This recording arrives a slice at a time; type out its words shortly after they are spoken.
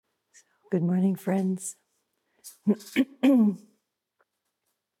Good morning, friends.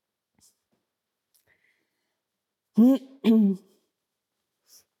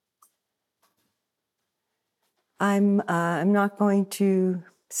 I'm not going to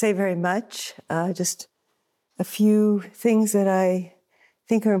say very much, just a few things that I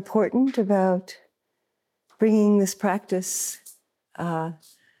think are important about bringing this practice,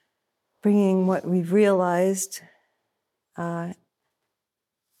 bringing what we've realized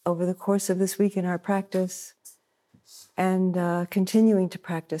over the course of this week in our practice, and continuing to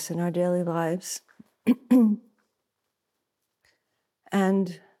practice in our daily lives.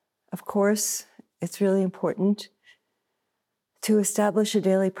 And of course, it's really important to establish a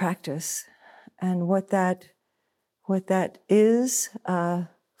daily practice, and what that is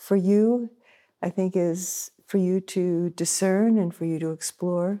for you, I think, is for you to discern and for you to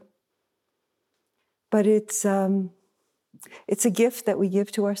explore. But it's a gift that we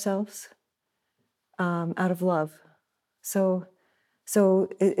give to ourselves out of love. So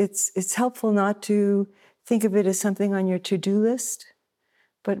it's helpful not to think of it as something on your to-do list,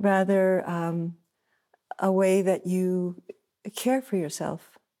 but rather a way that you care for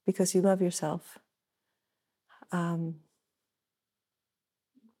yourself because you love yourself.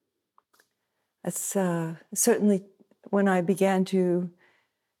 It's certainly when I began to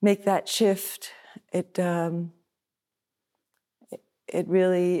make that shift, it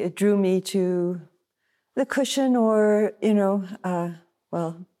really drew me to the cushion, or the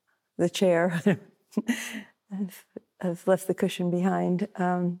chair. I've left the cushion behind,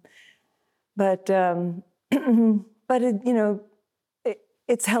 but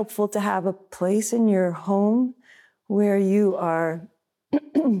it's helpful to have a place in your home where you are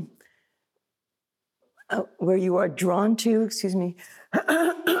drawn to.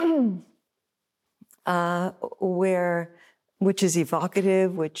 Which is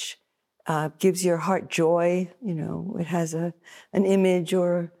evocative, which gives your heart joy. It has an image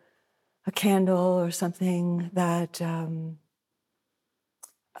or a candle or something that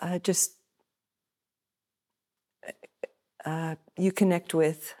you connect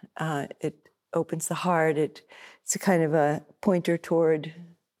with. It opens the heart. It's a kind of a pointer toward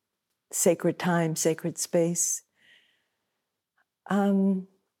sacred time, sacred space.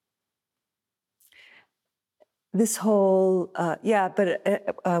 This whole,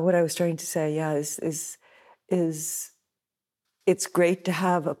 what I was trying to say, is it's great to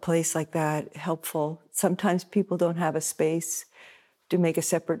have a place like that, helpful. Sometimes people don't have a space to make a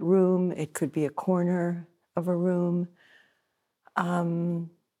separate room. It could be a corner of a room. And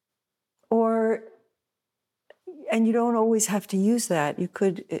you don't always have to use that. You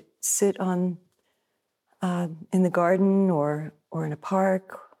could sit in the garden or in a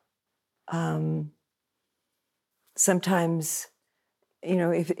park. Sometimes,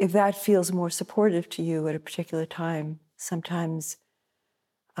 if that feels more supportive to you at a particular time, sometimes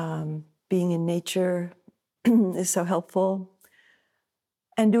being in nature is so helpful.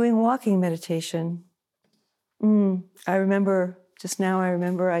 And doing walking meditation. I remember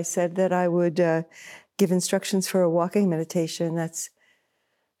I said that I would give instructions for a walking meditation. That's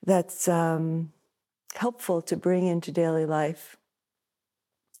helpful to bring into daily life.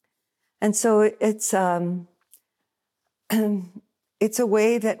 And so it's a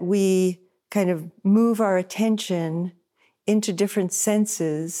way that we kind of move our attention into different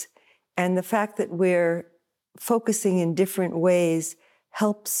senses, and the fact that we're focusing in different ways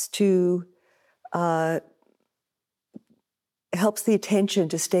helps the attention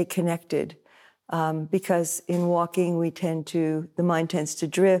to stay connected, because in walking the mind tends to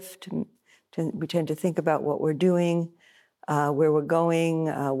drift. We tend to think about what we're doing, where we're going,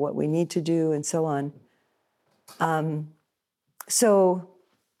 what we need to do, and so on. So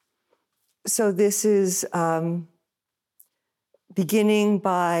this is beginning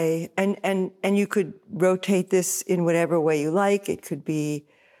by, and you could rotate this in whatever way you like. It could be,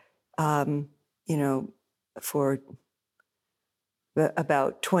 for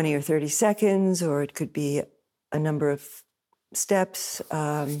about 20 or 30 seconds, or it could be a number of steps,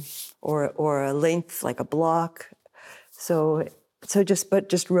 or a length like a block. So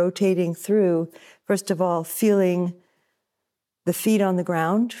just rotating through. First of all, feeling the feet on the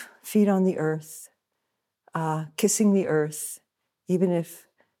ground, feet on the earth, kissing the earth, even if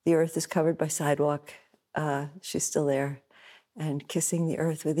the earth is covered by sidewalk, she's still there, and kissing the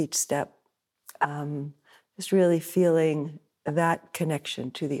earth with each step. Just really feeling that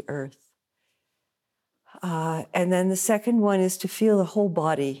connection to the earth. And then the second one is to feel the whole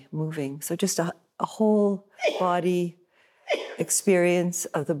body moving. So just a whole body experience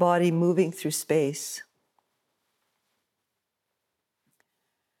of the body moving through space.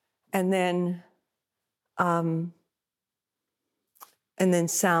 and then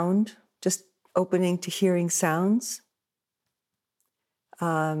sound, just opening to hearing sounds,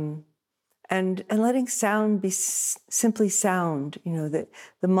 and letting sound be simply sound. That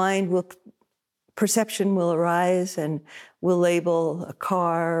the mind perception will arise and will label a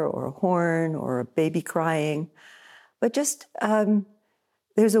car or a horn or a baby crying, but just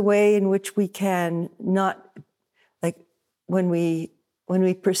there's a way in which we can not, like when we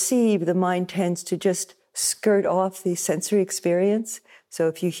perceive, the mind tends to just skirt off the sensory experience. So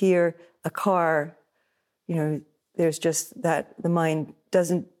if you hear a car, there's just that the mind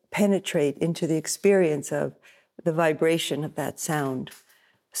doesn't penetrate into the experience of the vibration of that sound.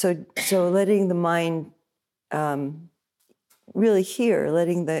 So letting the mind really hear,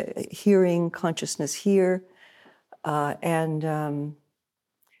 letting the hearing consciousness hear, and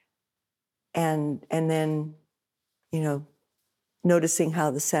then noticing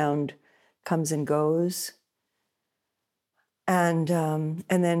how the sound comes and goes, and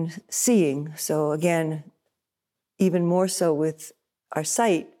then seeing. So again, even more so with our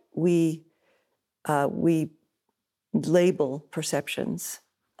sight, we label perceptions.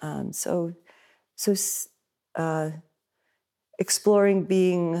 So exploring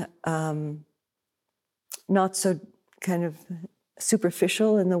being not so kind of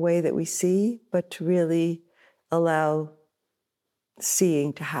superficial in the way that we see, but to really allow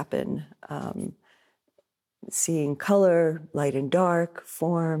seeing to happen. Seeing color, light and dark,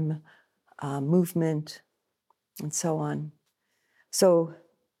 form, movement, and so on. So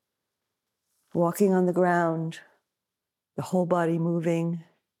walking on the ground, the whole body moving,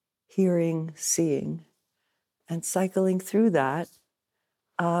 hearing, seeing, and cycling through that.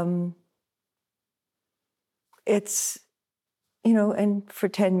 It's, and for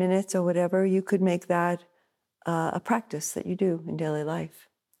 10 minutes or whatever, you could make that a practice that you do in daily life.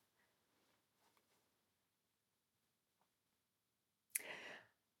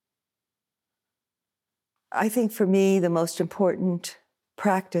 I think for me, the most important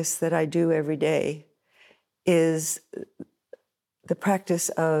practice that I do every day is the practice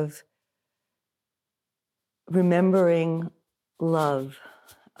of remembering love,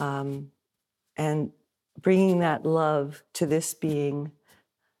 and bringing that love to this being,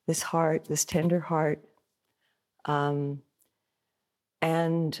 this heart, this tender heart, and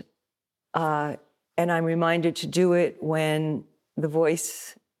I'm reminded to do it when the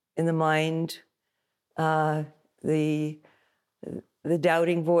voice in the mind, the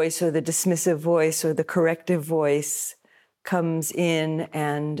doubting voice or the dismissive voice or the corrective voice comes in,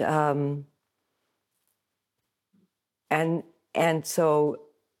 and so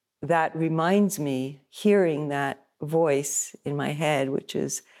that reminds me, hearing that voice in my head, which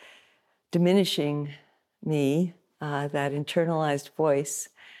is diminishing me, that internalized voice,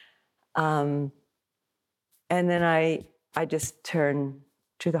 and then I just turn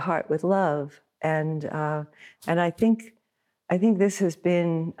to the heart with love, and I think this has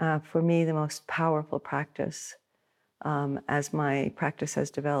been for me the most powerful practice as my practice has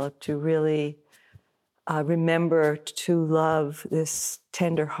developed, to really remember to love this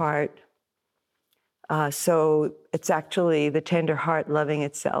tender heart. So it's actually the tender heart loving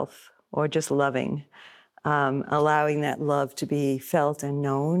itself, or just loving, allowing that love to be felt and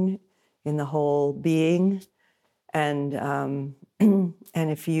known in the whole being. And and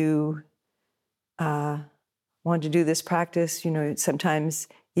if you want to do this practice, sometimes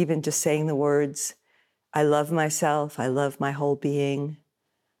even just saying the words, "I love myself, I love my whole being."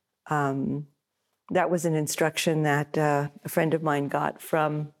 That was an instruction that a friend of mine got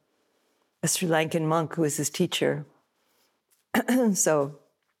from a Sri Lankan monk who was his teacher. So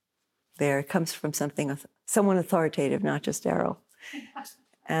there, it comes from someone authoritative, not just Daryl.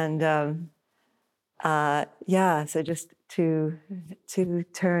 And so just to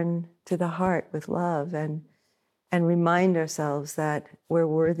turn to the heart with love, and remind ourselves that we're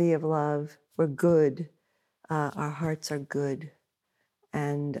worthy of love, we're good, our hearts are good,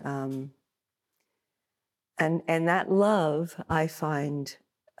 and that love, I find,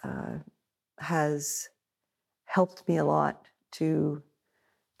 has helped me a lot to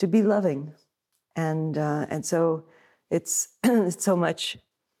be loving, and so it's it's so much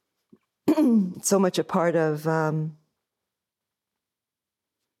a part of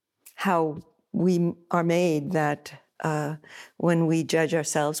how we are made, that when we judge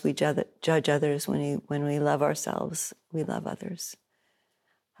ourselves, we judge others. When we love ourselves, we love others.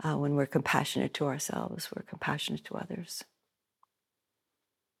 When we're compassionate to ourselves, we're compassionate to others.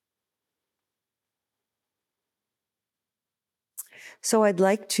 So I'd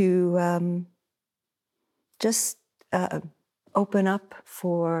like to just open up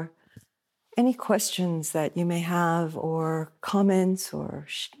for any questions that you may have, or comments, or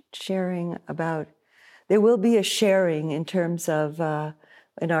sharing about. There will be a sharing in terms of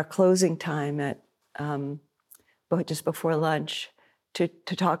in our closing time at just before lunch to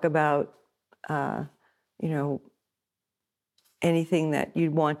talk about anything that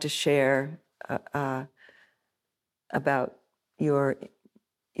you'd want to share about your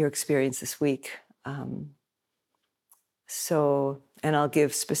experience this week. And I'll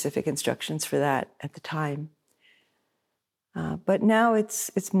give specific instructions for that at the time. But now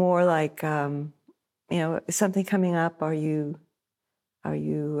it's more like is something coming up? Are you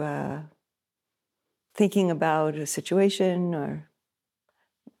thinking about a situation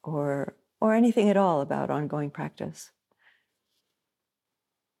or anything at all about ongoing practice?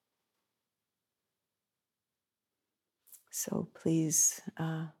 So please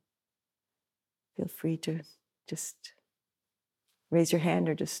feel free to just raise your hand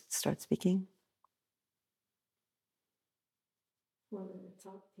or just start speaking. Well, the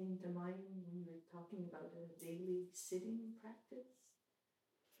thought came to mind when we were talking about a daily sitting practice.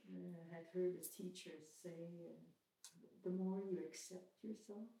 I had heard a teacher say, the more you accept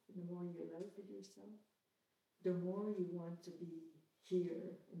yourself, and the more you love yourself, the more you want to be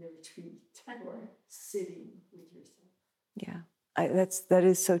here in the retreat or sitting with yourself. Yeah, that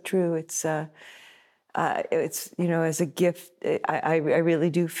is so true. It's as a gift. I really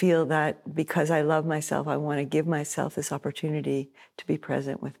do feel that because I love myself, I want to give myself this opportunity to be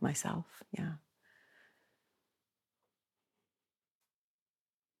present with myself. Yeah.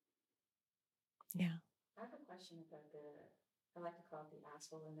 Yeah. I have a question about I like to call it the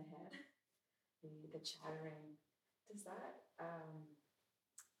asshole in the head, the chattering. Does that,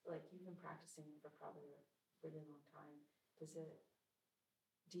 like you've been practicing for probably a really long time,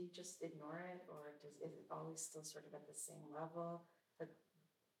 do you just ignore it, or is it always still sort of at the same level?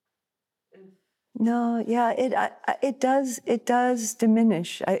 No, yeah, it does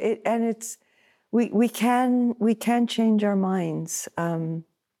diminish. We can change our minds.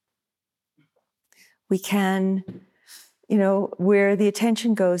 We can, where the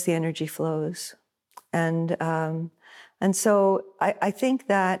attention goes, the energy flows, and so I think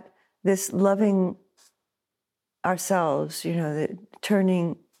that this loving ourselves,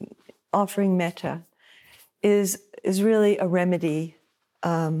 offering metta, is really a remedy.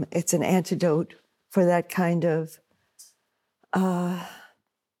 It's an antidote for that kind of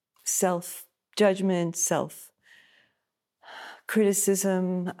self-judgment,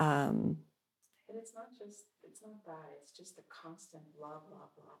 self-criticism. And it's not that, it's just the constant blah, blah,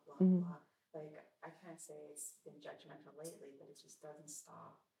 blah, blah, blah. Like, I can't say it's been judgmental lately, but it just doesn't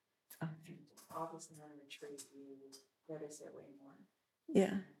stop. And obviously on a retreat, you notice it way more.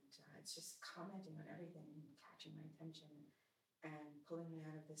 Yeah. And it's just commenting on everything, catching my attention, and pulling me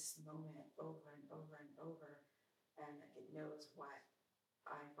out of this moment over and over and over. And it knows what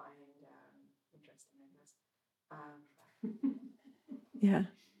I find interesting, I guess. Yeah.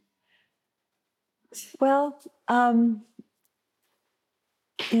 Well,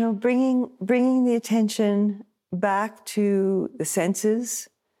 bringing the attention back to the senses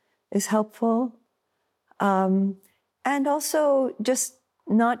is helpful, and also just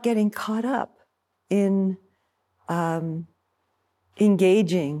not getting caught up in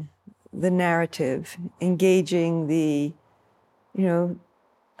engaging the narrative, engaging the,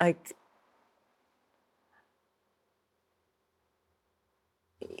 like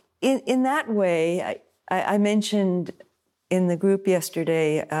in that way. I mentioned in the group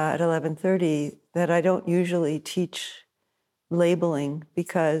yesterday at 11:30 that I don't usually teach labeling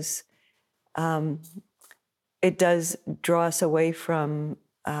because it does draw us away from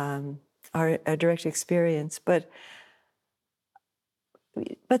our direct experience. But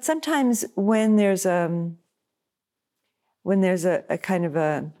sometimes when there's a kind of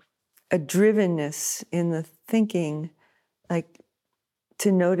a drivenness in the thinking, like to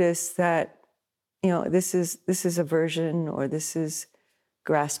notice that this is aversion, or this is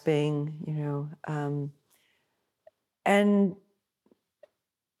grasping, and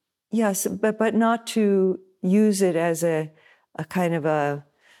yes, but not to use it as a kind of a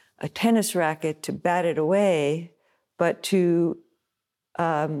tennis racket to bat it away, but to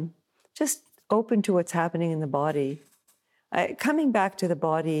just open to what's happening in the body. Coming back to the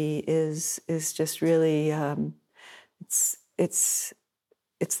body is just really it's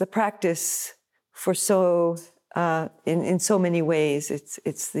the practice for in so many ways.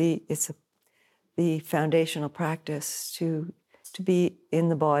 It's the foundational practice to be in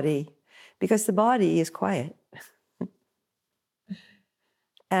the body, because the body is quiet.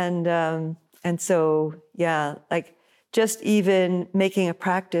 And so, yeah, like just even making a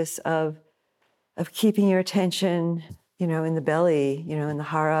practice of keeping your attention, in the belly, in the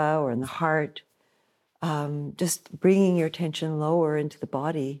hara or in the heart, just bringing your attention lower into the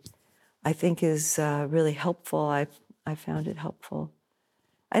body, I think is really helpful. I found it helpful.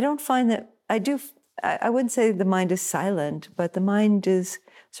 I don't find that I wouldn't say the mind is silent, but the mind is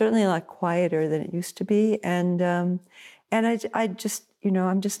certainly a lot quieter than it used to be. And I just,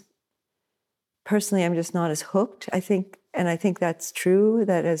 I'm just personally, I'm just not as hooked. I think that's true.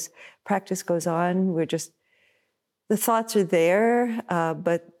 That as practice goes on, the thoughts are there,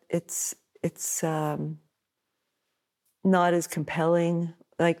 but it's not as compelling.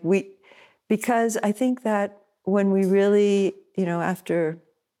 Because I think that when we really, after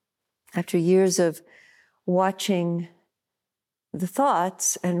years of watching the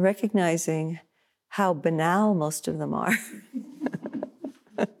thoughts and recognizing how banal most of them are,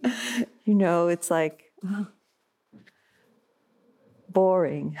 it's like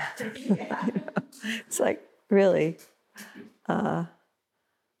boring. It's like, really.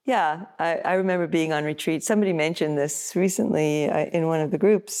 Yeah, I remember being on retreat. Somebody mentioned this recently in one of the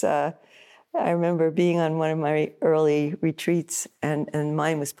groups. I remember being on one of my early retreats, and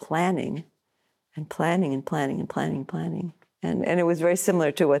mine was planning and planning and planning and planning and planning. And it was very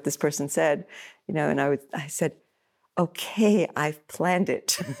similar to what this person said, and I said, okay, I've planned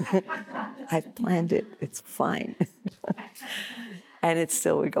it. I've planned it. It's fine. And it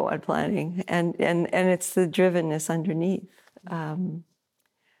still would go on planning. And it's the drivenness underneath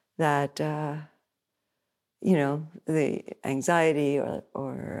that, the anxiety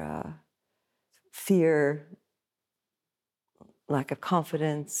or fear, lack of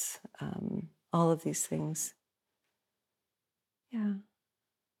confidence, all of these things. Yeah.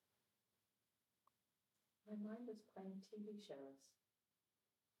 My mind was playing TV shows.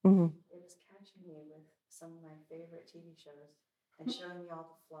 Mm-hmm. It was catching me with some of my favorite TV shows and showing me all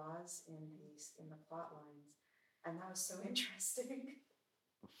the flaws in the plot lines, and that was so interesting.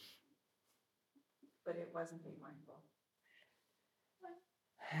 But it wasn't being mindful.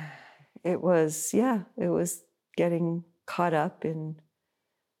 It was getting caught up in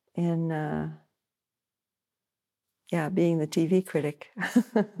being the TV critic.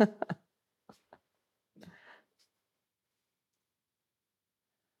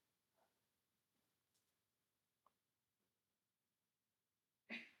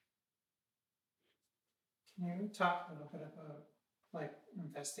 Can you talk a little bit about like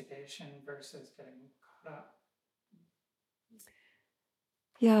investigation versus getting caught up?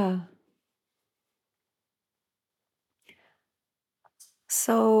 Yeah.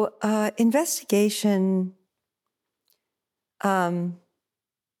 So investigation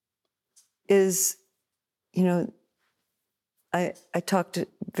is, I talked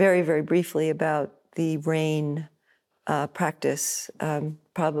very, very briefly about the RAIN practice.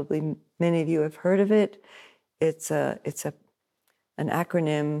 Probably many of you have heard of it. It's an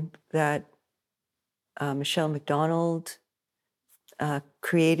acronym that Michelle McDonald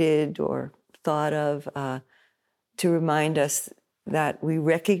created or thought of to remind us that we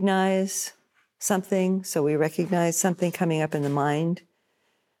recognize something. So we recognize something coming up in the mind,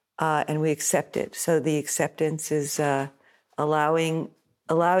 and we accept it. So the acceptance is allowing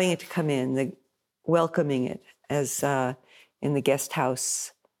it to come in, welcoming it, as in the guest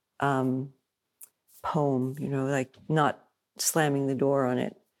house poem, like not slamming the door on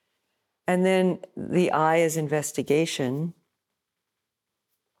it. And then the I is investigation,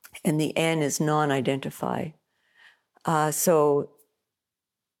 and the N is non-identify. And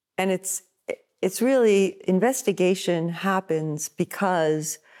it's really, investigation happens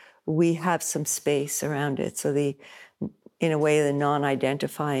because we have some space around it. So in a way, the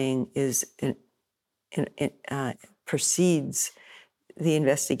non-identifying precedes the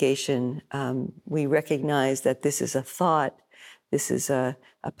investigation. We recognize that this is a thought, this is a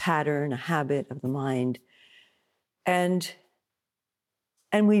pattern, a habit of the mind. And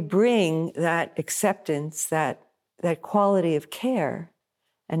we bring that acceptance, that quality of care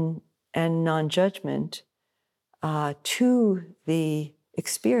and non-judgment to the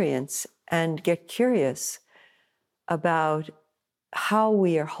experience, and get curious about how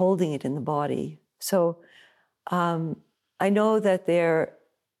we are holding it in the body. So I know that there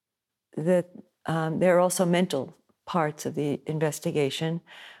are also mental parts of the investigation,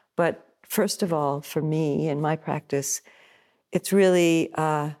 but first of all, for me in my practice, it's really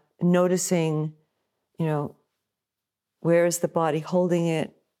noticing, where is the body holding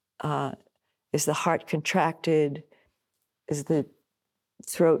it? Is the heart contracted? Is the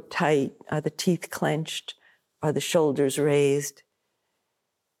throat tight? Are the teeth clenched? Are the shoulders raised?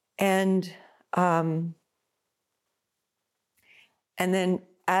 And then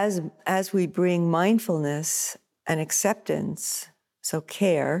as we bring mindfulness and acceptance, so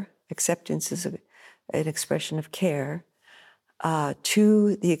care, acceptance is an expression of care,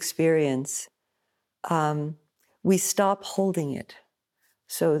 to the experience, we stop holding it.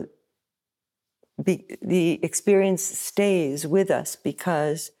 So the experience stays with us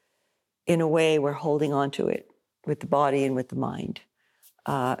because, in a way, we're holding on to it with the body and with the mind.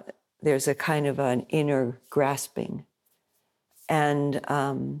 There's a kind of an inner grasping.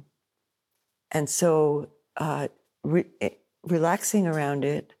 And so relaxing around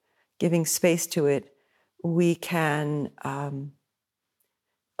it, giving space to it, we can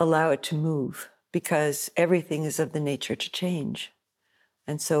allow it to move, because everything is of the nature to change.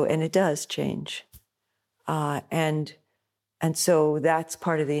 And it does change. And so that's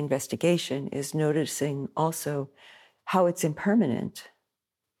part of the investigation, is noticing also how it's impermanent.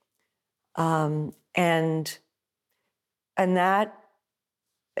 And that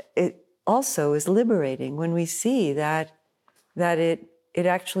it also is liberating when we see that it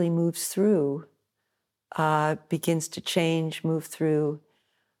actually moves through, begins to change, move through.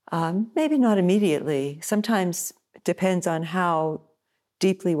 Maybe not immediately. Sometimes it depends on how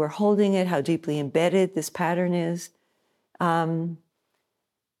deeply we're holding it, how deeply embedded this pattern is.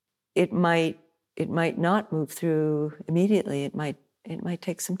 It might not move through immediately. It might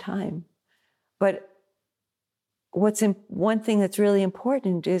take some time. But one thing that's really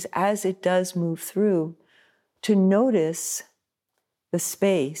important is, as it does move through, to notice the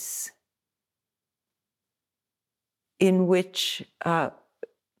space in which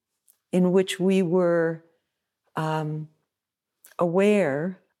we were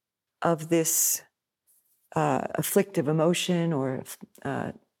aware of this afflictive emotion or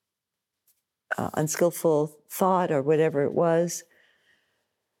unskillful thought or whatever it was.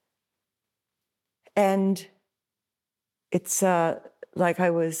 And it's like I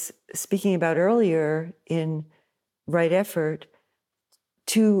was speaking about earlier in Right Effort,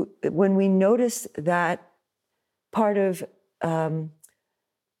 when we notice that part of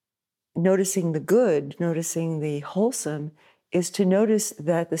noticing the good, noticing the wholesome, is to notice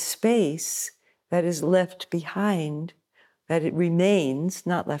that the space that is left behind, that it remains,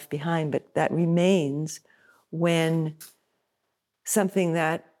 not left behind, but that remains when something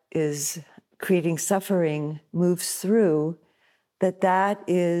that is creating suffering moves through, that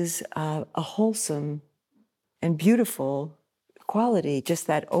is a wholesome and beautiful quality, just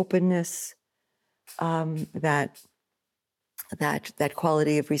that openness, that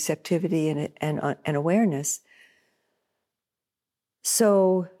quality of receptivity and awareness.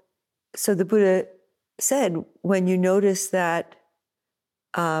 So the Buddha said, when you notice that,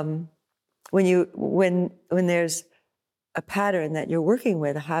 when there's a pattern that you're working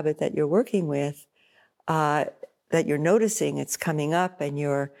with, a habit that you're working with, that you're noticing, it's coming up,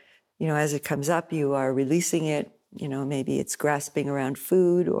 and as it comes up, you are releasing it. Maybe it's grasping around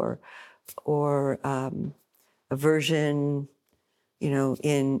food or aversion,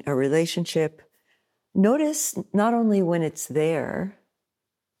 in a relationship. Notice not only when it's there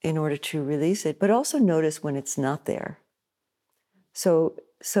in order to release it, but also notice when it's not there. So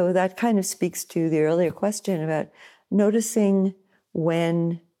that kind of speaks to the earlier question about noticing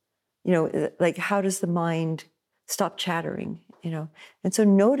when, like, how does the mind stop chattering, And so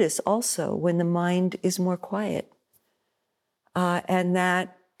notice also when the mind is more quiet,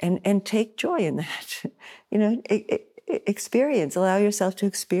 and take joy in that, experience, allow yourself to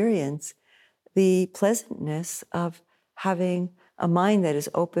experience the pleasantness of having a mind that is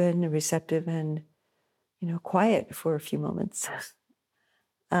open and receptive and, quiet for a few moments.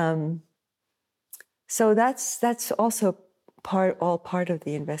 So that's also all part of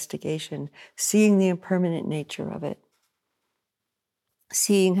the investigation, seeing the impermanent nature of it,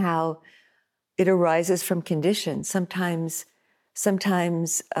 seeing how it arises from conditions. Sometimes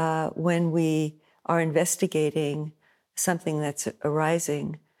when we are investigating something that's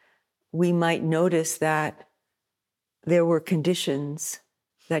arising, we might notice that there were conditions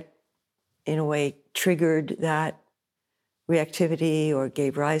that, in a way, triggered that reactivity or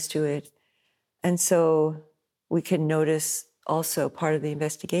gave rise to it. And so we can notice also part of the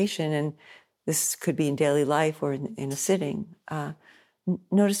investigation, and this could be in daily life or in a sitting,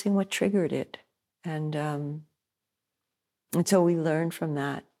 noticing what triggered it. And so we learn from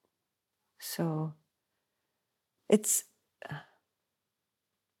that. So it's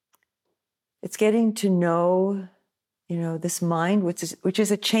getting to know, this mind, which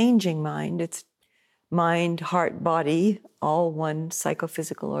is a changing mind. It's mind, heart, body, all one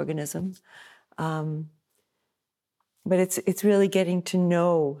psychophysical organism. But it's really getting to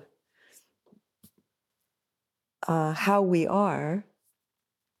know how we are,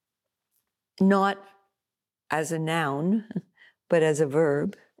 not as a noun, but as a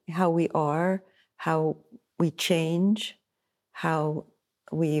verb, how we are, how we change, how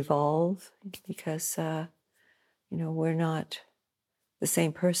we evolve, because, we're not the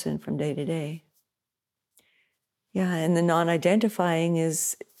same person from day to day. Yeah, and the non-identifying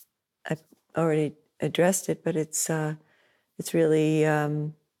is, I've already addressed it, but it's really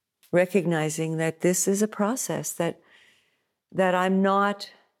recognizing that this is a process, that I'm not,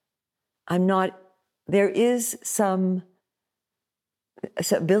 there is some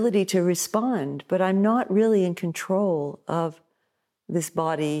ability to respond, but I'm not really in control of this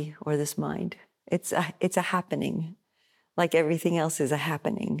body or this mind. It's a happening, like everything else is a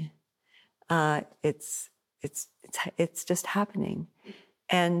happening. It's just happening,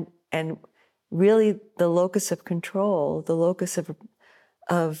 and really the locus of control, the locus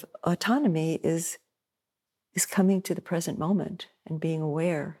of autonomy is coming to the present moment and being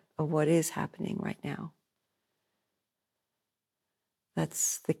aware of what is happening right now.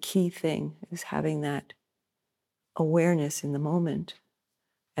 That's the key thing, is having that awareness in the moment.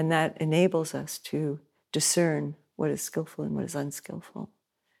 And that enables us to discern what is skillful and what is unskillful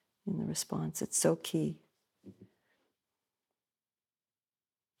in the response. It's so key.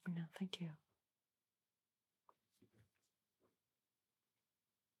 No, thank you.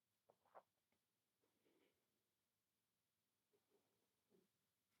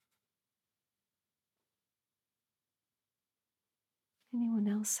 Anyone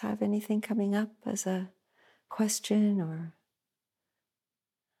else have anything coming up as a question or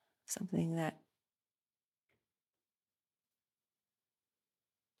something that...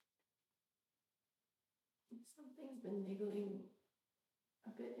 Something's been niggling a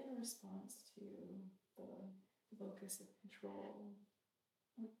bit in response to the locus of control.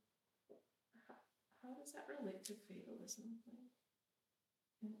 How does that relate to fatalism?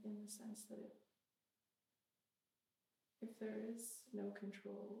 In the sense that if there is no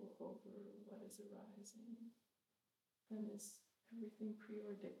control over what is arising, then is everything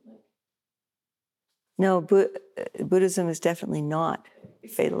preordained? No, Buddhism is definitely not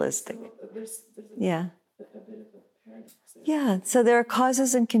fatalistic. So there's a bit of a paradox there. Yeah, so there are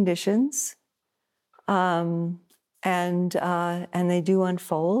causes and conditions, and they do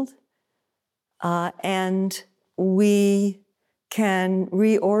unfold, and we can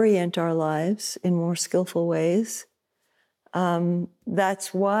reorient our lives in more skillful ways.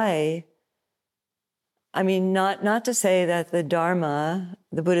 That's why, not to say that the Dharma,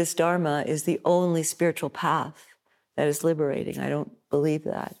 the Buddhist Dharma, is the only spiritual path that is liberating. I don't believe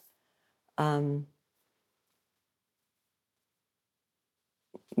that.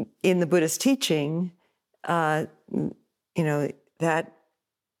 In the Buddhist teaching, that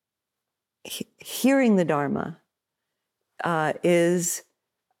hearing the Dharma is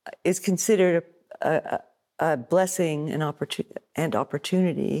considered a blessing and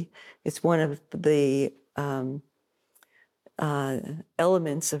opportunity. It's one of the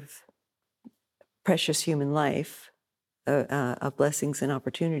elements of precious human life, of blessings and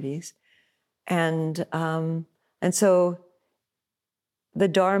opportunities, and so the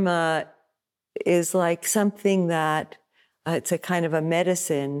Dharma is like something that it's a kind of a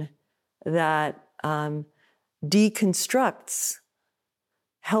medicine that deconstructs,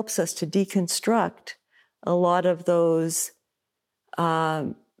 helps us to deconstruct a lot of those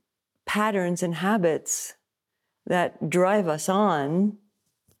patterns and habits that drive us on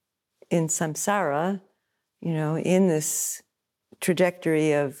in samsara, in this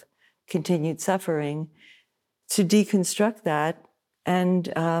trajectory of continued suffering, to deconstruct that, and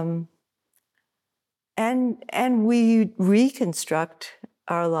we reconstruct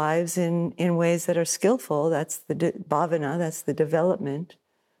our lives in ways that are skillful. That's the bhavana, that's the development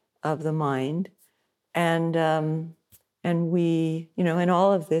of the mind, and we, and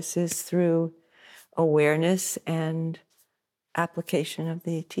all of this is through awareness and application of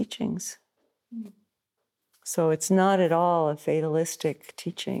the teachings. So it's not at all a fatalistic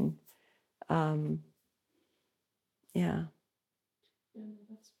teaching. Yeah.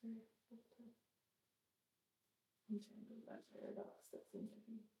 That's very helpful to entangle that paradox that seems to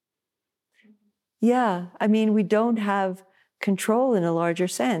be. Yeah, we don't have control in a larger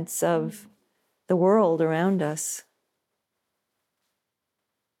sense of the world around us.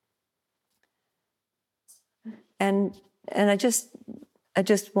 And I just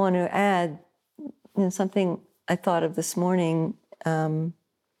want to add, something I thought of this morning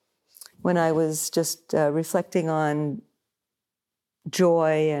when I was just reflecting on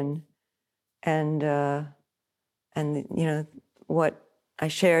joy and what I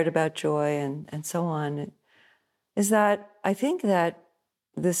shared about joy and so on, is that I think that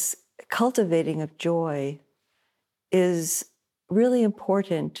this cultivating of joy is really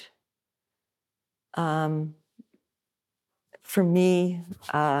important for me,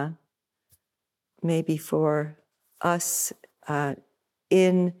 maybe for us,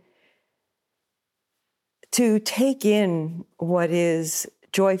 in to take in what is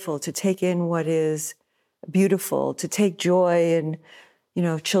joyful, to take in what is beautiful, to take joy in,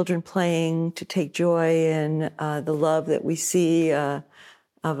 children playing, to take joy in the love that we see of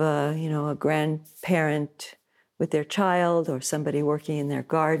a grandparent with their child or somebody working in their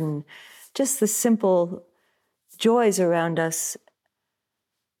garden. Just the simple joys around us,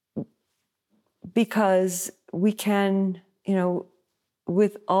 because we can,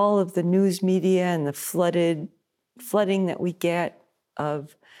 with all of the news media and the flooding that we get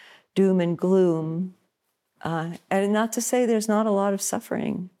of doom and gloom, and not to say there's not a lot of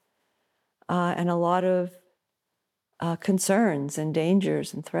suffering and a lot of concerns and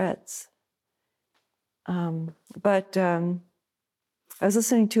dangers and threats. But I was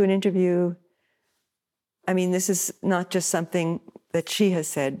listening to an interview. I mean, this is not just something that she has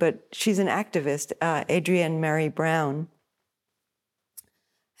said, but she's an activist, Adrienne Mary Brown.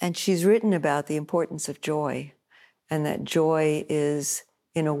 And she's written about the importance of joy, and that joy is,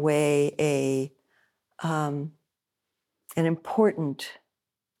 in a way, an important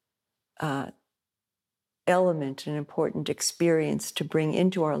element, an important experience to bring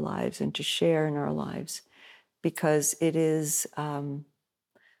into our lives and to share in our lives, because it is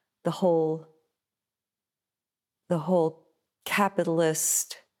the whole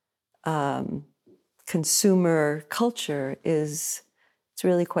capitalist consumer culture it's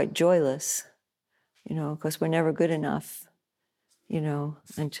really quite joyless, because we're never good enough,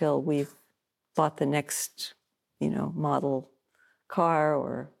 until we've bought the next, model car,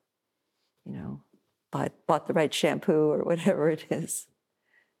 or, bought the right shampoo or whatever it is.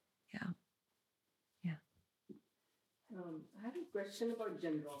 Yeah. I have a question about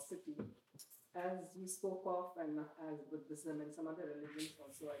generosity. As you spoke of, and as Buddhism and some other religions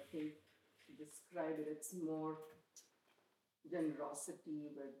also, I think, describe it, it's more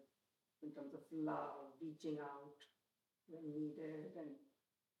generosity, but in terms of love, reaching out when needed, and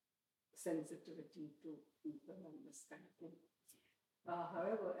sensitivity to people and this kind of thing.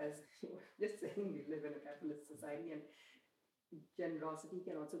 However, as you were just saying, we live in a capitalist society, and generosity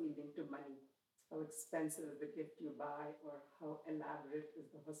can also be linked to money. How expensive is the gift you buy, or how elaborate is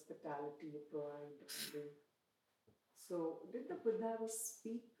the hospitality you provide. So, did the Buddha ever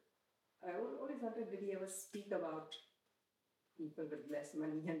speak? I always wondered, did he ever speak about people with less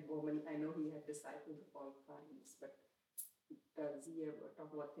money and women? I know he had disciples of all kinds, but does he ever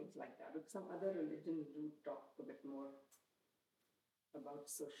talk about things like that? Because some other religions do talk a bit more about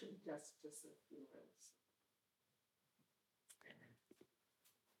social justice, if you will.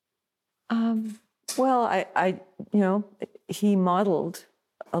 Well, he modeled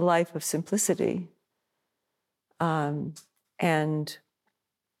a life of simplicity, and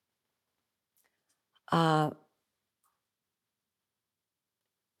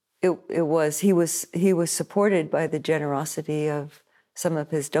he was supported by the generosity of some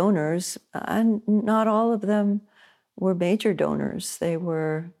of his donors, and not all of them were major donors. They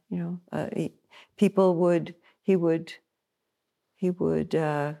were, he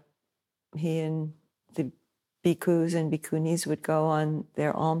and the bhikkhus and bhikkhunis would go on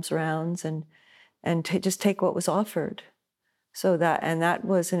their alms rounds and just take what was offered. So that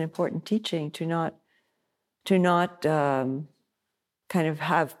was an important teaching, to not kind of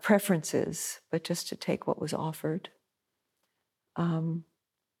have preferences, but just to take what was offered.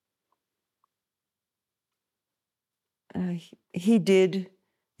 He did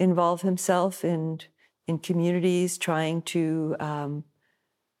involve himself in communities, trying to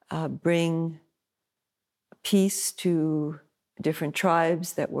bring peace to different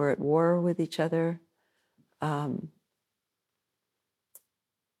tribes that were at war with each other.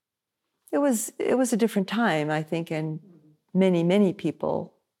 It was a different time, I think, and many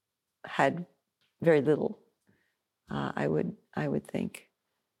people had very little. I would think,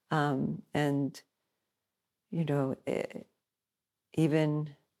 and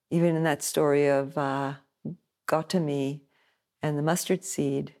even in that story of Gautami and the mustard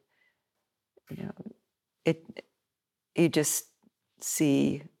seed, you just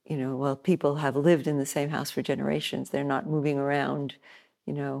see, well, people have lived in the same house for generations. They're not moving around,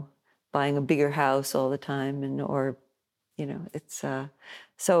 buying a bigger house all the time, it's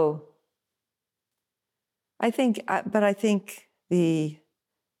so. I think the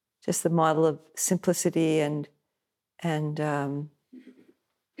model of simplicity and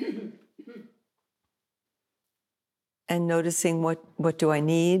noticing what do I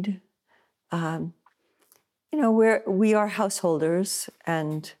need, we are householders,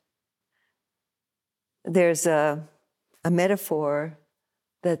 and there's a metaphor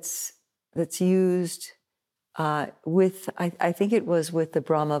that's used with, I think it was with the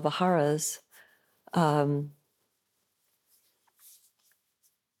Brahma Viharas,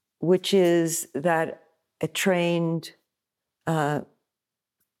 which is that a trained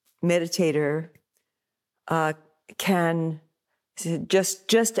meditator can,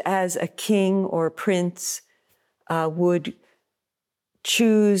 just as a king or a prince would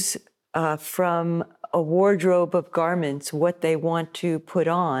choose from a wardrobe of garments what they want to put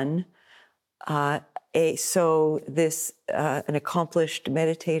on, so this an accomplished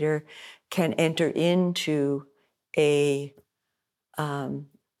meditator can enter into a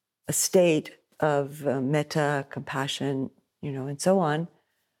state of metta, compassion, and so on.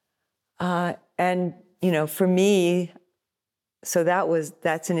 And for me, so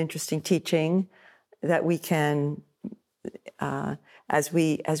that's an interesting teaching that we can, as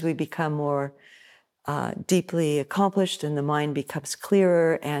we become more deeply accomplished, and the mind becomes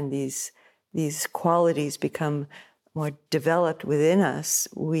clearer, and these qualities become more developed within us,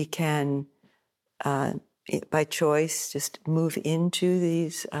 we can, by choice, just move into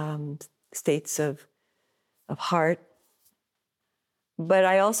these states of heart. But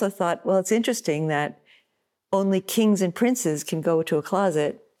I also thought, well, it's interesting that only kings and princes can go to a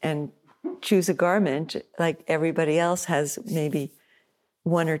closet and choose a garment, like everybody else has maybe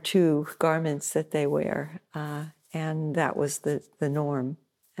one or two garments that they wear, and that was the norm.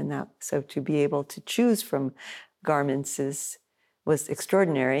 And so to be able to choose from garments was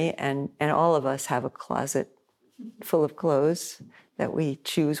extraordinary, and all of us have a closet full of clothes that we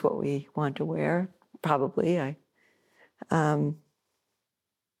choose what we want to wear. Probably,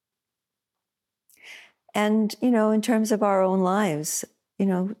 and in terms of our own lives,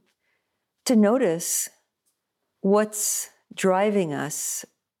 to notice what's driving us,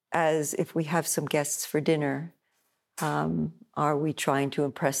 as if we have some guests for dinner. Are we trying to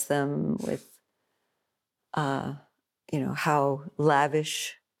impress them with, how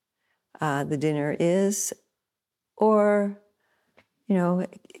lavish the dinner is? Or,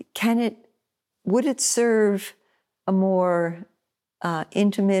 would it serve a more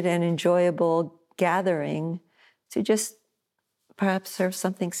intimate and enjoyable gathering to just perhaps serve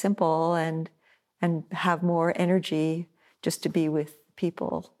something simple and have more energy just to be with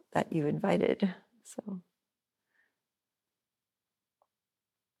people that you invited? So.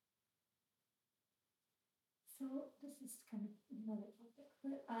 So this is kind of another topic,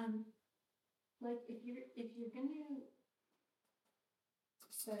 but like if you're gonna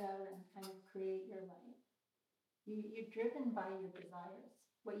set out and kind of create your life, you're driven by your desires,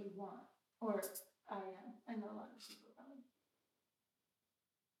 what you want, or I know a lot of people are.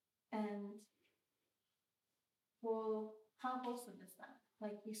 And well, how wholesome is that?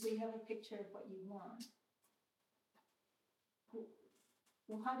 Like so you have a picture of what you want.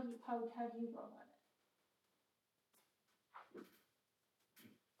 Well, how do you go about it?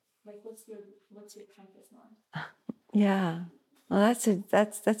 Like what's your compass line? Yeah, well, that's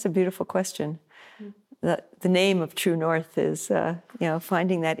a beautiful question. The name of True North is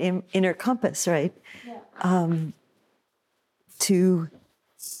finding that inner compass, right? Yeah. To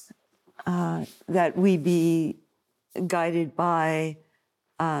that we be guided by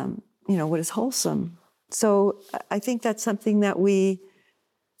what is wholesome. So I think that's something that we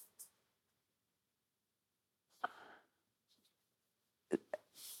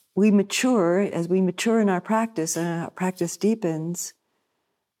mature. As we mature in our practice and our practice deepens,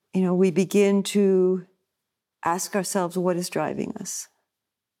 we begin to ask ourselves what is driving us.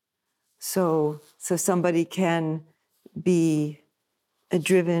 So somebody can be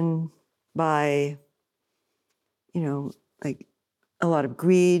driven by, like a lot of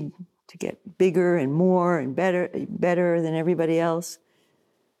greed to get bigger and more and better than everybody else,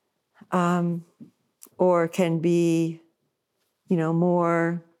 or can be,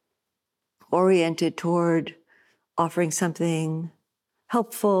 more oriented toward offering something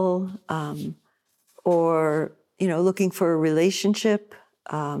helpful, or looking for a relationship.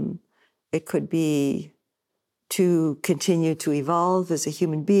 It could be to continue to evolve as a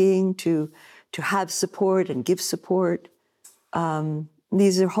human being, to have support and give support.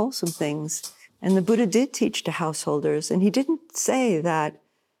 These are wholesome things. And the Buddha did teach to householders, and he didn't say that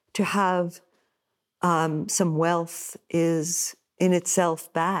to have some wealth is in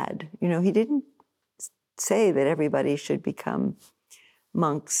itself bad. He didn't say that everybody should become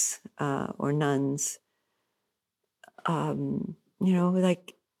monks or nuns.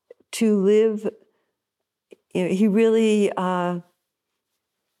 Like to live, he really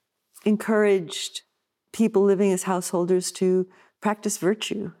encouraged people living as householders to practice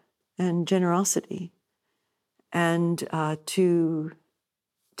virtue and generosity, and to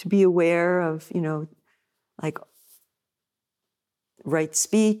be aware of, like right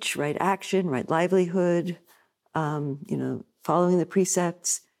speech, right action, right livelihood, following the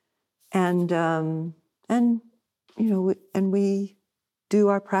precepts, and we do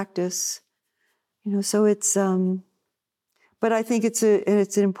our practice, So it's, but I think it's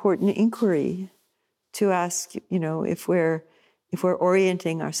an important inquiry to ask, if we're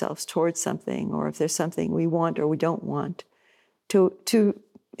orienting ourselves towards something, or if there's something we want or we don't want, to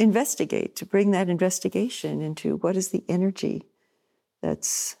investigate, to bring that investigation into what is the energy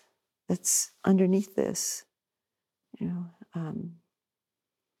that's underneath this,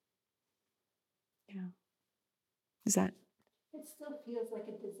 Is that? It still feels like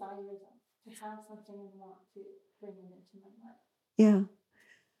a desire to have something and want to bring it into my life. Yeah.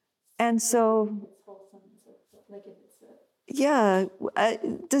 And so, it's wholesome, like if it's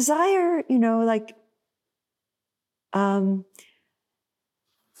desire,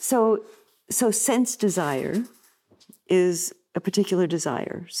 so sense desire is a particular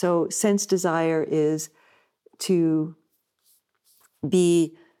desire. So sense desire is to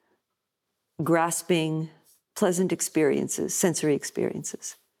be grasping pleasant experiences, sensory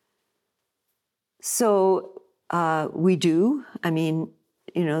experiences. So we do. I mean,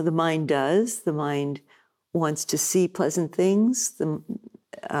 the mind does. The mind wants to see pleasant things,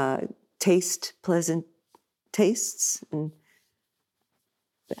 taste pleasant tastes, and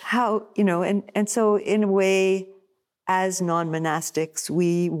how, and so in a way, as non-monastics,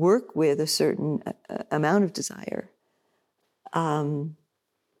 we work with a certain amount of desire.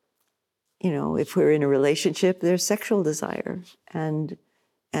 If we're in a relationship, there's sexual desire, and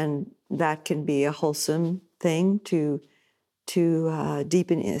that can be a wholesome thing to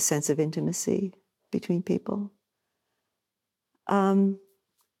deepen a sense of intimacy between people.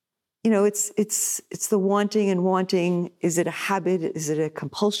 It's the wanting and wanting. Is it a habit? Is it a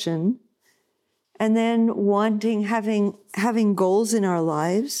compulsion? And then wanting, having goals in our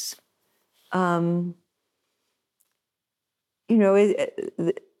lives.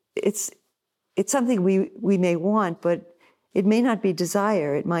 It's something we may want, but it may not be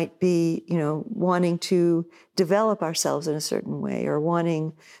desire. It might be, wanting to develop ourselves in a certain way, or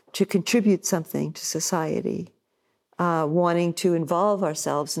wanting to contribute something to society, wanting to involve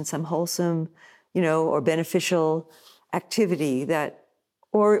ourselves in some wholesome, or beneficial activity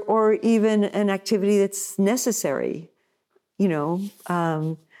or even an activity that's necessary,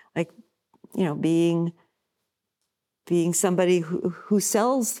 being somebody who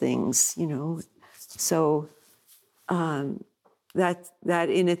sells things, So that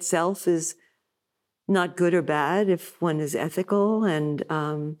in itself is not good or bad if one is ethical, and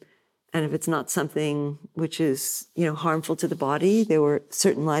if it's not something which is, harmful to the body. There were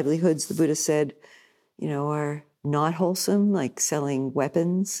certain livelihoods, the Buddha said, are not wholesome, like selling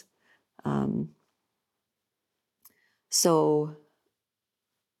weapons.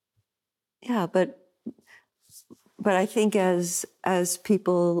 But I think as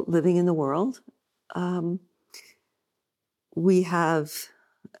people living in the world, we have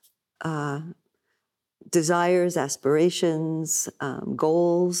desires, aspirations,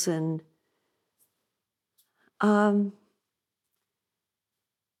 goals, and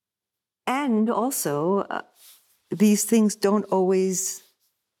also these things don't always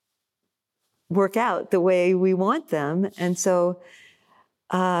work out the way we want them, and so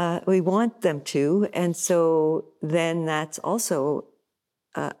we want them to, and so then that's also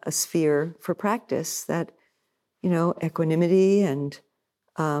a sphere for practice, that equanimity and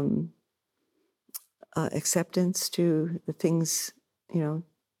acceptance to the things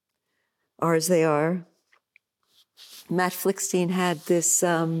are as they are. Matt Flickstein had this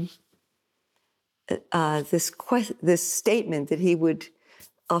this statement that he would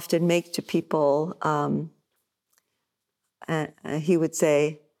often make to people. He would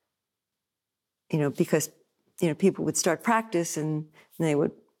say, because people would start practice and they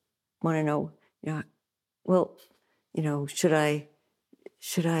would want to know, well, should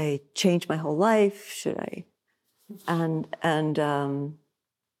I change my whole life? Should I? And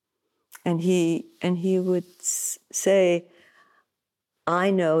he would say,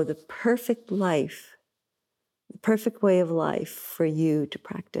 I know the perfect life, the perfect way of life for you to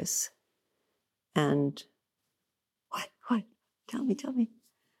practice. And what? Tell me.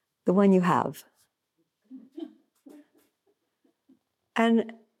 The one you have.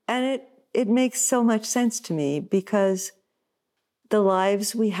 And it makes so much sense to me, because the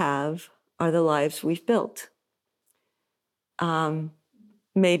lives we have are the lives we've built.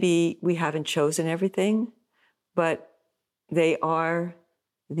 maybe we haven't chosen everything, but they are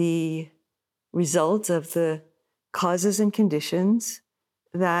the results of the causes and conditions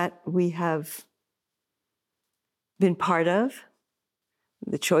that we have been part of,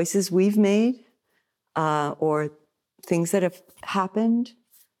 the choices we've made, or things that have happened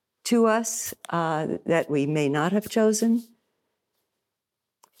to us that we may not have chosen.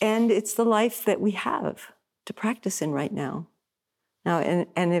 And it's the life that we have to practice in right now. Now,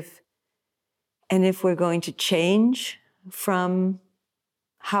 and if we're going to change from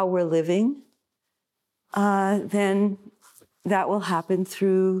how we're living, then that will happen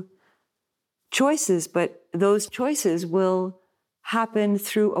through choices, but those choices will happen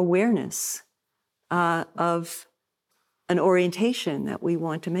through awareness of an orientation that we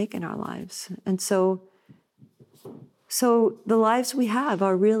want to make in our lives. And so the lives we have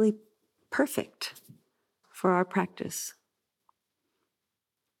are really perfect for our practice.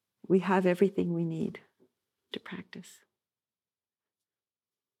 We have everything we need to practice.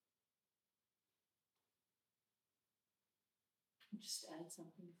 Just add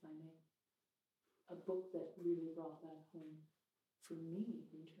something, if I may. A book that really brought that home for me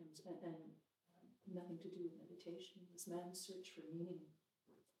in terms, and nothing to do with meditation, was Man's Search for Meaning.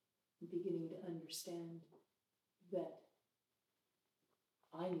 Beginning to understand that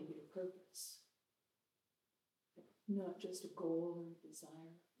I needed a purpose. Not just a goal or a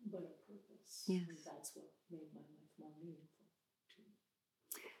desire, but a purpose. Yes. And that's what made my life more meaningful too.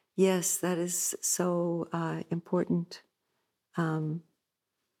 Yes, that is so important.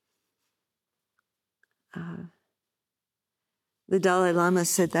 The Dalai Lama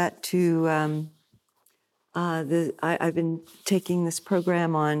said that to I've been taking this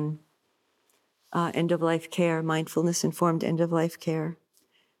program on end-of-life care, mindfulness-informed end-of-life care.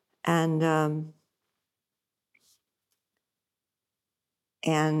 And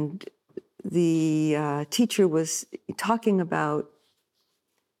the teacher was talking about,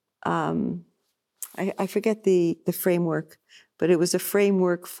 I forget the framework, but it was a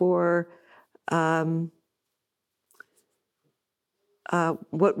framework for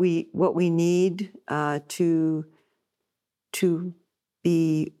what we need to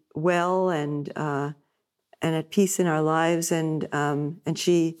be well and at peace in our lives, and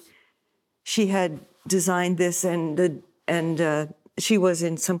she had designed this, and she was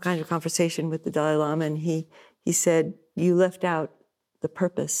in some kind of conversation with the Dalai Lama, and he said, "You left out the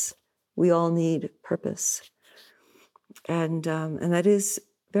purpose. We all need purpose," and that is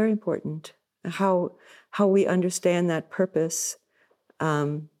very important. How we understand that purpose.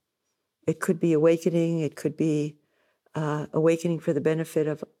 It could be awakening. It could be awakening for the benefit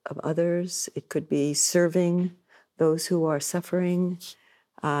of others. It could be serving those who are suffering.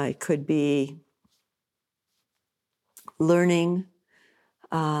 It could be learning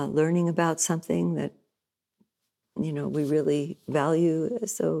about something that we really value.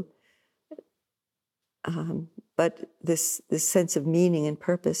 So, but this sense of meaning and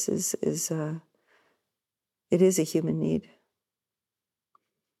purpose is it is a human need.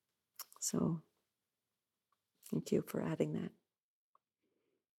 So, thank you for adding that.